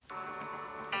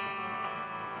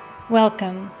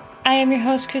Welcome. I am your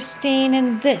host, Christine,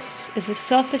 and this is the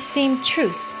Self-Esteem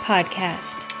Truths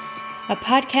Podcast, a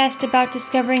podcast about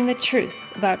discovering the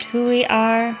truth about who we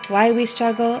are, why we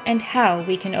struggle, and how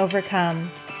we can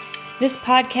overcome. This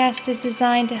podcast is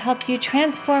designed to help you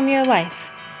transform your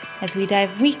life as we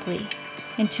dive weekly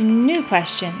into new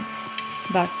questions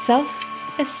about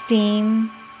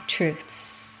self-esteem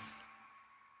truths.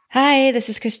 Hi, this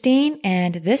is Christine,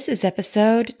 and this is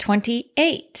episode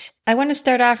 28. I want to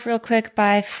start off real quick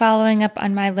by following up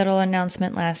on my little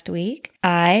announcement last week.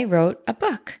 I wrote a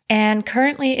book, and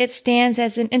currently it stands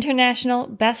as an international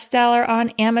bestseller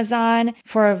on Amazon.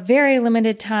 For a very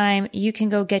limited time, you can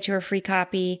go get your free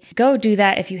copy. Go do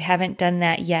that if you haven't done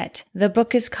that yet. The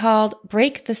book is called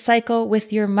Break the Cycle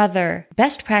with Your Mother: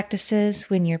 Best Practices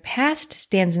When Your Past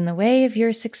Stands in the Way of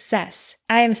Your Success.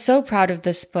 I am so proud of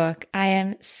this book. I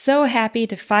am so happy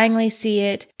to finally see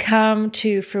it come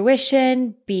to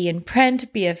fruition, be in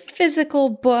print, be a physical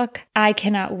book. I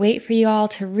cannot wait for you all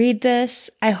to read this.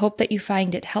 I hope that you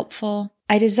find it helpful.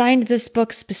 I designed this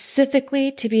book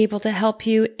specifically to be able to help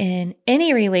you in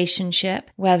any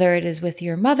relationship, whether it is with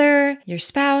your mother, your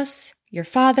spouse, your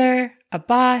father, a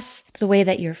boss, the way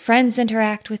that your friends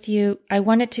interact with you. I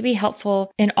want it to be helpful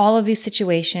in all of these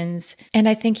situations, and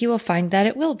I think you will find that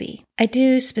it will be. I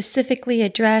do specifically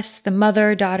address the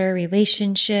mother-daughter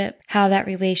relationship, how that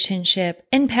relationship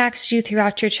impacts you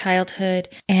throughout your childhood,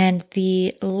 and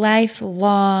the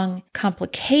lifelong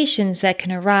complications that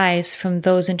can arise from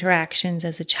those interactions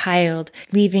as a child,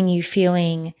 leaving you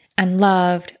feeling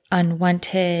unloved,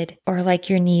 unwanted, or like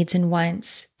your needs and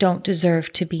wants don't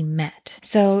deserve to be met.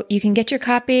 So you can get your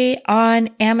copy on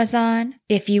Amazon.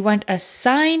 If you want a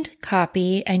signed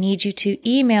copy, I need you to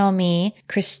email me,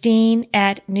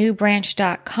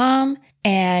 Christine@newbranch.com,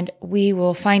 and we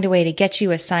will find a way to get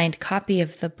you a signed copy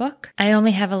of the book. I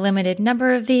only have a limited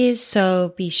number of these,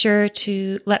 so be sure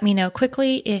to let me know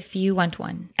quickly if you want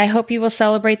one. I hope you will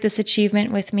celebrate this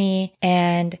achievement with me,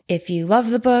 and if you love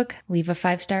the book, leave a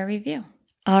 5-star review.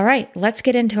 All right, let's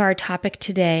get into our topic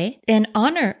today. In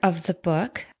honor of the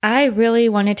book, I really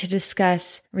wanted to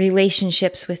discuss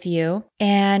relationships with you,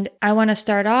 and I want to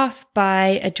start off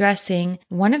by addressing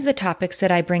one of the topics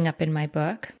that I bring up in my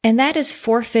book, and that is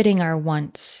forfeiting our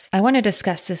wants. I want to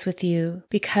discuss this with you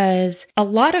because a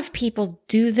lot of people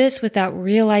do this without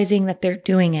realizing that they're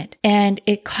doing it, and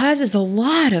it causes a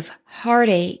lot of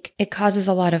heartache. It causes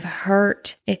a lot of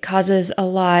hurt. It causes a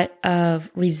lot of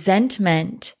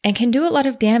resentment and can do a lot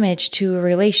of damage to a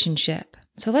relationship.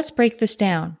 So let's break this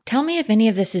down. Tell me if any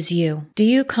of this is you. Do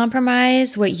you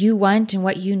compromise what you want and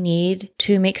what you need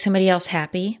to make somebody else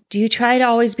happy? Do you try to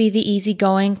always be the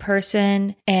easygoing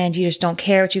person and you just don't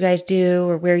care what you guys do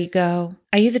or where you go?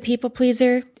 Are you the people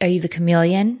pleaser? Are you the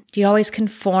chameleon? Do you always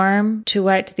conform to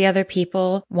what the other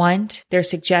people want, their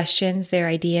suggestions, their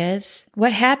ideas?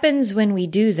 What happens when we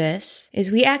do this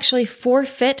is we actually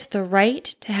forfeit the right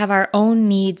to have our own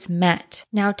needs met.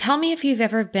 Now tell me if you've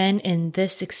ever been in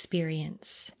this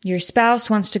experience. Your spouse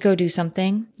wants to go do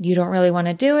something. You don't really want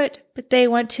to do it, but they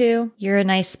want to. You're a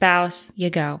nice spouse. You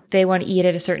go. They want to eat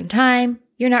at a certain time.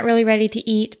 You're not really ready to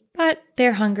eat, but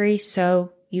they're hungry,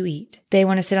 so you eat. They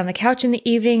want to sit on the couch in the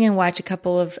evening and watch a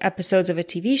couple of episodes of a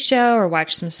TV show or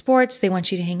watch some sports. They want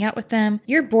you to hang out with them.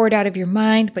 You're bored out of your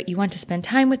mind, but you want to spend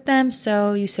time with them,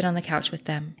 so you sit on the couch with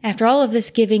them. After all of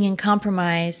this giving and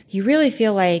compromise, you really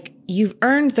feel like you've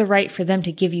earned the right for them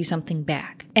to give you something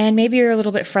back. And maybe you're a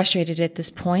little bit frustrated at this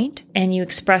point, and you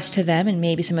express to them, and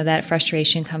maybe some of that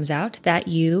frustration comes out, that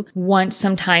you want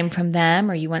some time from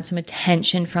them, or you want some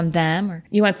attention from them, or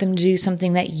you want them to do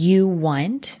something that you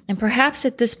want. And perhaps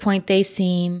at this point they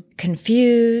seem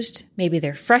confused. Maybe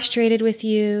they're frustrated with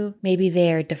you. Maybe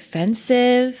they're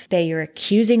defensive, that you're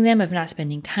accusing them of not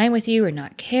spending time with you or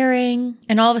not caring.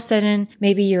 And all of a sudden,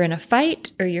 maybe you're in a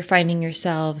fight, or you're finding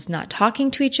yourselves not talking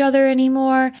to each other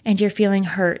anymore, and you're feeling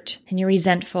hurt and you're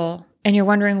resentful. And you're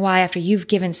wondering why, after you've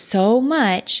given so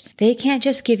much, they can't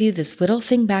just give you this little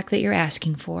thing back that you're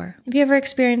asking for. Have you ever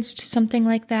experienced something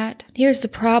like that? Here's the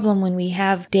problem when we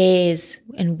have days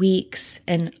and weeks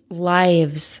and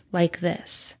lives like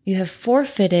this. You have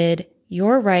forfeited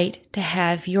your right to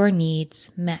have your needs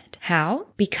met. How?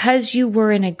 Because you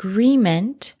were in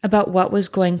agreement about what was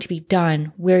going to be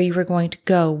done, where you were going to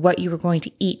go, what you were going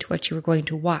to eat, what you were going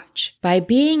to watch. By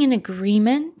being in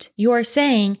agreement, you are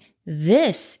saying,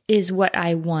 this is what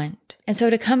I want. And so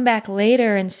to come back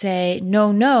later and say,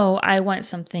 no, I want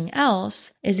something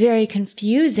else, is very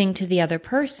confusing to the other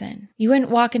person. You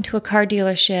wouldn't walk into a car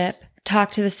dealership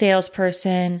talk to the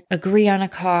salesperson, agree on a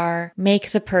car,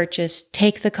 make the purchase,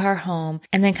 take the car home,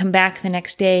 and then come back the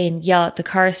next day and yell at the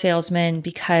car salesman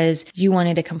because you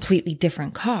wanted a completely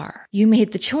different car. You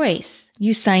made the choice.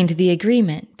 You signed the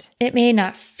agreement. It may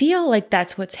not feel like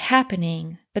that's what's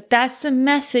happening, but that's the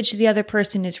message the other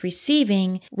person is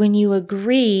receiving when you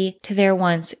agree to their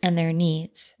wants and their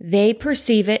needs. They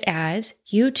perceive it as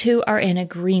you two are in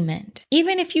agreement.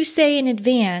 Even if you say in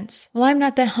advance, well, I'm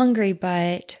not that hungry,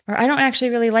 or I don't actually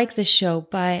really like this show,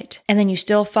 and then you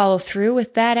still follow through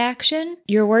with that action,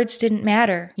 your words didn't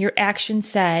matter. Your action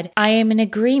said, I am in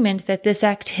agreement that this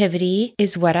activity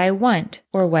is what I want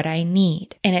or what I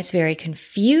need. And it's very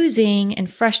confusing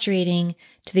and frustrating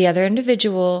to the other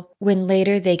individual when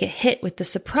later they get hit with the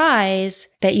surprise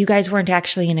that you guys weren't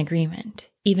actually in agreement,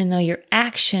 even though your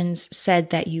actions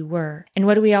said that you were. And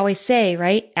what do we always say,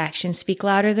 right? Actions speak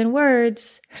louder than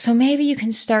words. So maybe you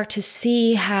can start to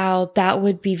see how that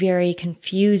would be very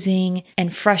confusing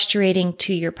and frustrating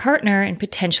to your partner and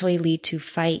potentially lead to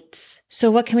fights. So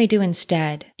what can we do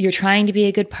instead? You're trying to be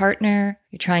a good partner.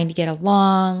 You're trying to get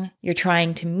along. You're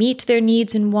trying to meet their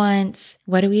needs and wants.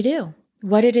 What do?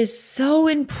 What it is so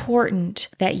important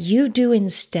that you do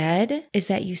instead is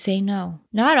that you say no.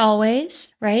 Not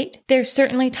always, right? There's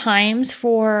certainly times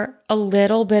for a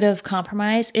little bit of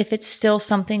compromise if it's still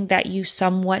something that you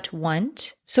somewhat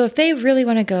want. So if they really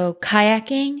want to go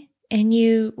kayaking and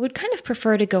you would kind of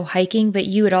prefer to go hiking, but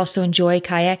you would also enjoy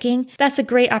kayaking, that's a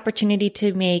great opportunity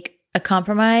to make a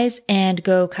compromise and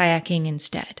go kayaking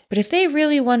instead. But if they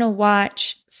really want to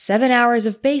watch 7 hours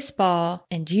of baseball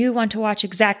and you want to watch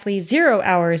exactly 0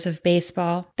 hours of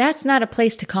baseball, that's not a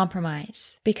place to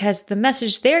compromise, because the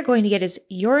message they're going to get is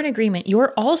you're in agreement.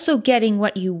 You're also getting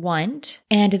what you want.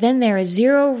 And then there is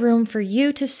zero room for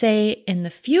you to say in the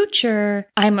future,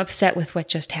 I'm upset with what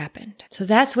just happened. So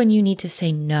that's when you need to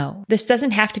say no. This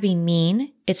doesn't have to be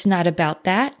mean. It's not about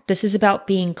that. This is about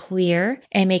being clear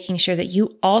and making sure that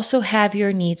you also have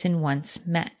your needs and wants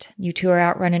met. You two are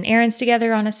out running errands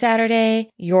together on a Saturday.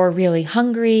 You're really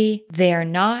hungry. They're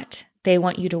not. They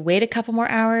want you to wait a couple more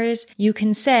hours. You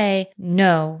can say,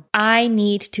 no, I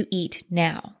need to eat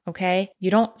now. Okay?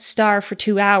 You don't starve for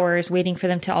 2 hours waiting for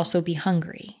them to also be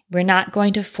hungry. We're not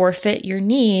going to forfeit your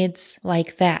needs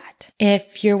like that.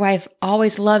 If your wife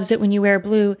always loves it when you wear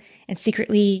blue and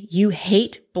secretly you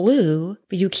hate blue,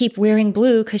 but you keep wearing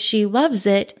blue because she loves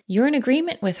it, you're in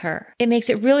agreement with her. It makes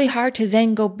it really hard to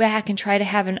then go back and try to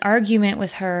have an argument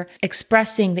with her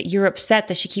expressing that you're upset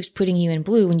that she keeps putting you in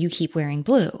blue when you keep wearing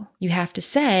blue. You have to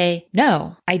say,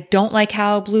 no, I don't like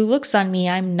how blue looks on me.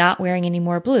 I'm not wearing any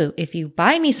more blue. If you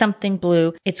buy me something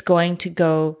blue, it's going to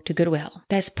go to Goodwill.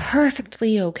 That's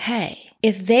perfectly okay.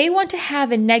 If they want to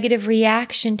have a negative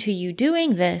reaction to you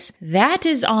doing this, that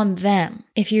is on them.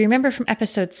 If you remember from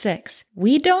episode 6,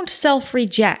 we don't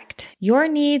self-reject. Your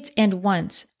needs and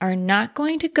wants are not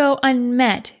going to go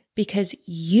unmet because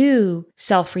you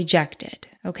self-rejected,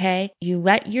 okay? You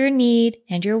let your need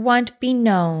and your want be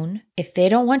known. If they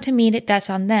don't want to meet it, that's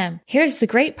on them. Here's the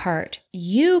great part.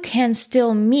 You can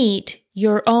still meet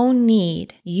your own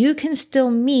need. You can still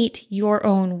meet your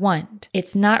own want.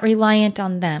 It's not reliant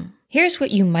on them. Here's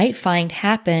what you might find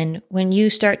happen when you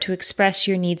start to express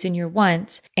your needs and your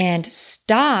wants and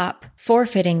stop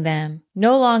forfeiting them,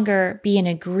 no longer be in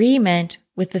agreement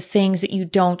with the things that you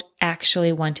don't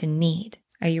actually want and need.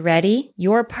 Are you ready?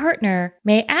 Your partner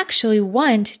may actually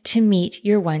want to meet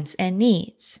your wants and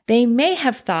needs. They may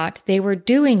have thought they were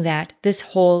doing that this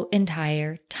whole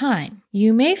entire time.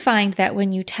 You may find that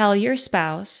when you tell your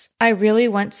spouse, I really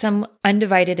want some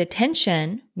undivided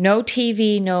attention, no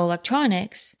TV, no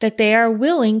electronics, that they are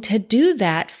willing to do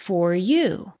that for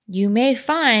you. You may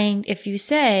find if you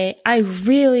say, I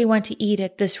really want to eat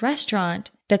at this restaurant,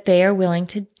 that they are willing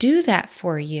to do that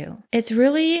for you. It's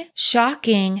really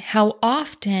shocking how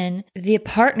often the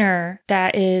partner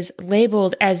that is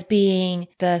labeled as being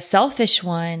the selfish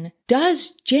one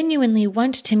does genuinely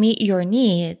want to meet your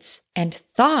needs and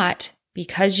thought,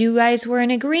 because you guys were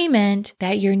in agreement,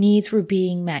 that your needs were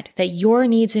being met, that your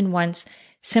needs and wants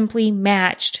simply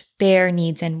matched their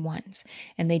needs and wants.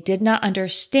 And they did not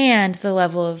understand the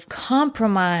level of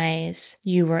compromise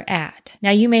you were at.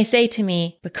 Now you may say to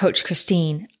me, but Coach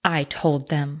Christine, I told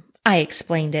them. I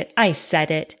explained it. I said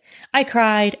it. I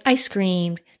cried. I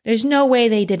screamed. There's no way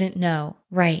they didn't know.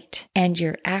 Right. And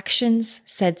your actions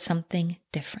said something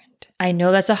different. I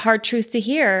know that's a hard truth to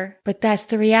hear, but that's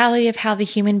the reality of how the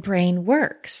human brain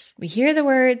works. We hear the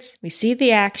words, we see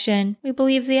the action, we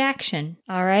believe the action.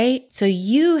 All right? So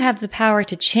you have the power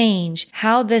to change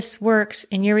how this works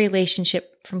in your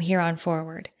relationship from here on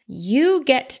forward. You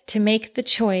get to make the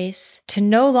choice to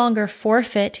no longer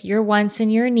forfeit your wants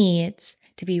and your needs,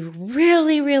 to be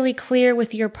really, really clear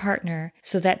with your partner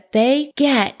so that they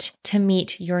get to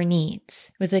meet your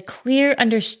needs with a clear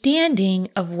understanding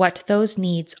of what those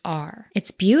needs are.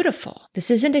 It's beautiful. This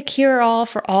isn't a cure-all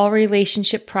for all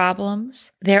relationship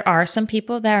problems. There are some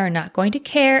people that are not going to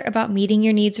care about meeting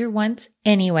your needs or wants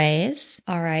anyways,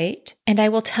 all right? And I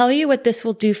will tell you what this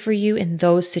will do for you in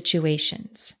those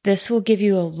situations. This will give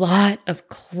you a lot of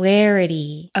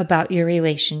clarity about your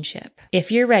relationship,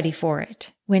 if you're ready for it.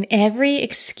 When every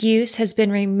excuse has been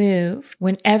removed,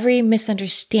 when every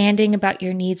misunderstanding about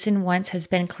your needs and wants has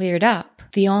been cleared up,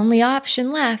 the only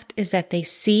option left is that they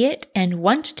see it and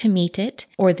want to meet it,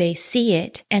 or they see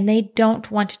it and they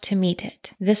don't want to meet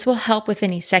it. This will help with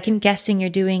any second guessing you're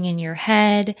doing in your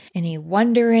head, any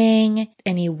wondering,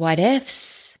 any what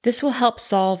ifs. This will help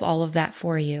solve all of that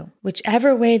for you.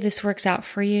 Whichever way this works out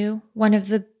for you, one of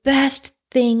the best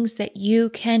things that you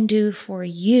can do for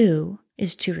you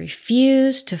is to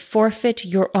refuse to forfeit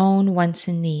your own wants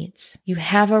and needs. You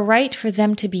have a right for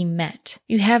them to be met.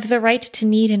 You have the right to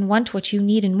need and want what you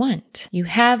need and want. You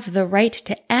have the right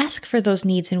to ask for those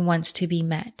needs and wants to be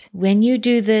met. When you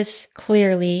do this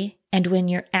clearly, and when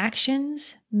your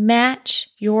actions match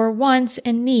your wants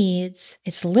and needs,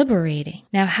 it's liberating.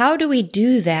 Now, how do we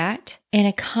do that in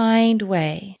a kind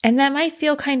way? And that might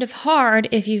feel kind of hard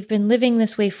if you've been living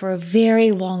this way for a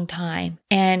very long time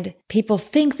and people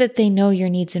think that they know your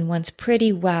needs and wants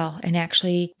pretty well, and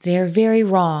actually they're very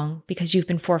wrong because you've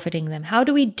been forfeiting them. How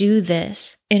do we do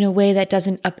this in a way that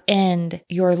doesn't upend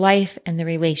your life and the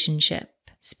relationship?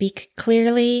 Speak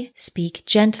clearly, speak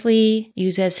gently,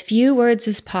 use as few words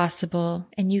as possible,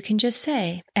 and you can just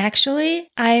say, actually,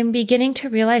 I'm beginning to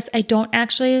realize I don't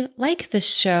actually like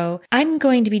this show. I'm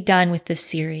going to be done with this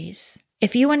series.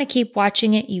 If you want to keep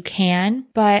watching it, you can,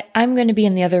 but I'm going to be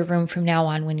in the other room from now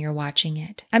on when you're watching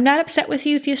it. I'm not upset with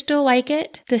you if you still like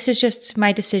it. This is just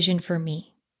my decision for me.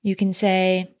 You can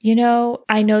say,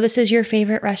 I know this is your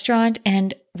favorite restaurant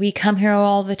and we come here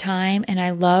all the time and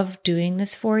I love doing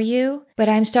this for you, but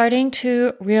I'm starting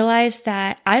to realize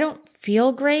that I don't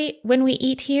feel great when we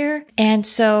eat here. And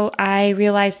so I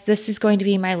realized this is going to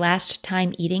be my last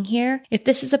time eating here. If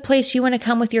this is a place you want to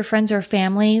come with your friends or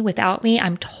family without me,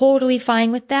 I'm totally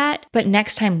fine with that. But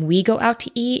next time we go out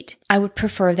to eat, I would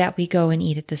prefer that we go and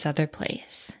eat at this other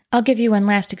place. I'll give you one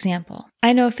last example.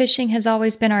 I know fishing has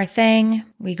always been our thing.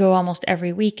 We go almost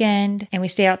every weekend and we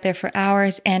stay out there for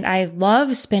hours, and I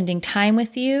love spending time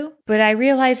with you, but I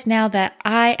realize now that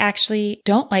I actually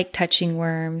don't like touching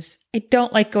worms. I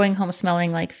don't like going home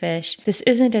smelling like fish. This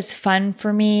isn't as fun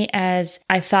for me as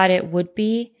I thought it would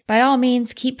be. By all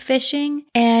means, keep fishing,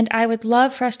 and I would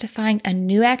love for us to find a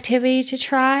new activity to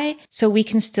try so we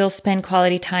can still spend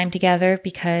quality time together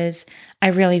because I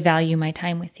really value my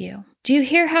time with you. Do you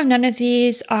hear how none of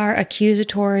these are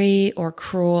accusatory or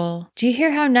cruel? Do you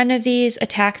hear how none of these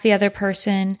attack the other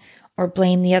person or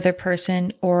blame the other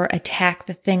person or attack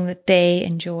the thing that they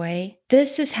enjoy?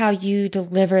 This is how you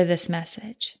deliver this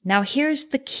message. Now, here's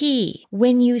the key.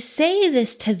 When you say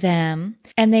this to them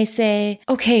and they say,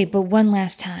 okay, but one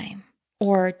last time,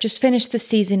 or just finish the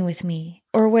season with me,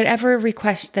 or whatever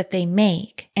request that they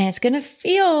make. And it's going to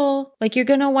feel like you're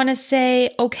going to want to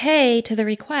say okay to the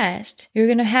request. You're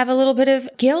going to have a little bit of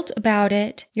guilt about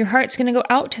it. Your heart's going to go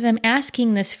out to them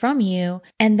asking this from you.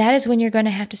 And that is when you're going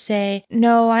to have to say,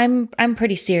 no, I'm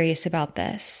pretty serious about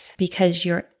this, because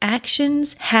your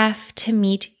actions have to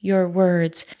meet your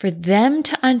words for them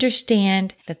to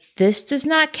understand that this does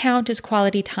not count as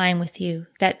quality time with you,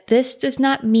 that this does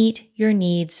not meet your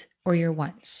needs or your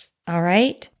wants. All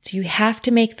right? So you have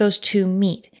to make those two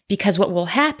meet, because what will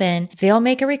happen, they'll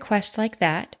make a request like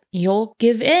that. You'll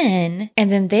give in,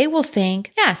 and then they will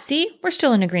think, yeah, see, we're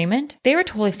still in agreement. They were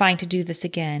totally fine to do this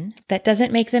again. That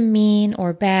doesn't make them mean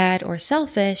or bad or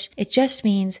selfish. It just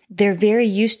means they're very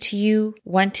used to you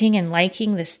wanting and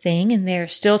liking this thing, and they're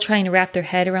still trying to wrap their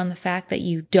head around the fact that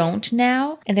you don't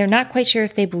now, and they're not quite sure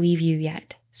if they believe you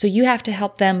yet. So you have to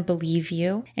help them believe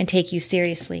you and take you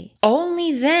seriously.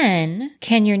 Only then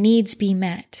can your needs be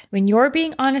met. When you're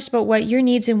being honest about what your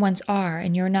needs and wants are,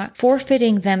 and you're not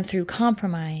forfeiting them through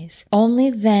compromise, only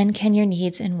then can your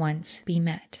needs and wants be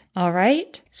met. All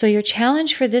right? So your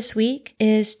challenge for this week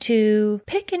is to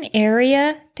pick an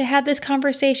area to have this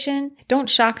conversation. Don't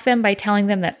shock them by telling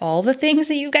them that all the things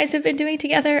that you guys have been doing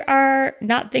together are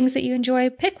not things that you enjoy.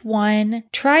 Pick one,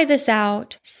 try this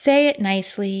out, say it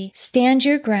nicely, stand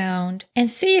your ground, and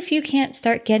see if you can't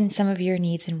start getting some of your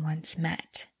needs and wants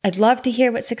met. I'd love to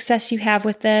hear what success you have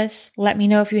with this. Let me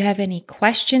know if you have any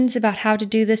questions about how to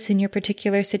do this in your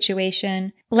particular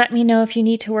situation. Let me know if you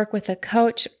need to work with a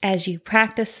coach as you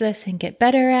practice this and get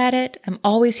better at it. I'm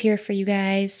always here for you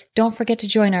guys. Don't forget to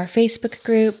join our Facebook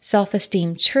group,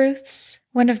 Self-Esteem Truths.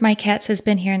 One of my cats has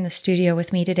been here in the studio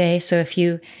with me today, so if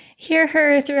you hear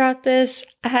her throughout this,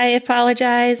 I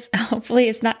apologize. Hopefully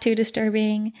it's not too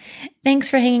disturbing. Thanks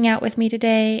for hanging out with me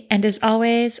today, and as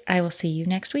always, I will see you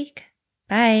next week.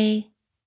 Bye.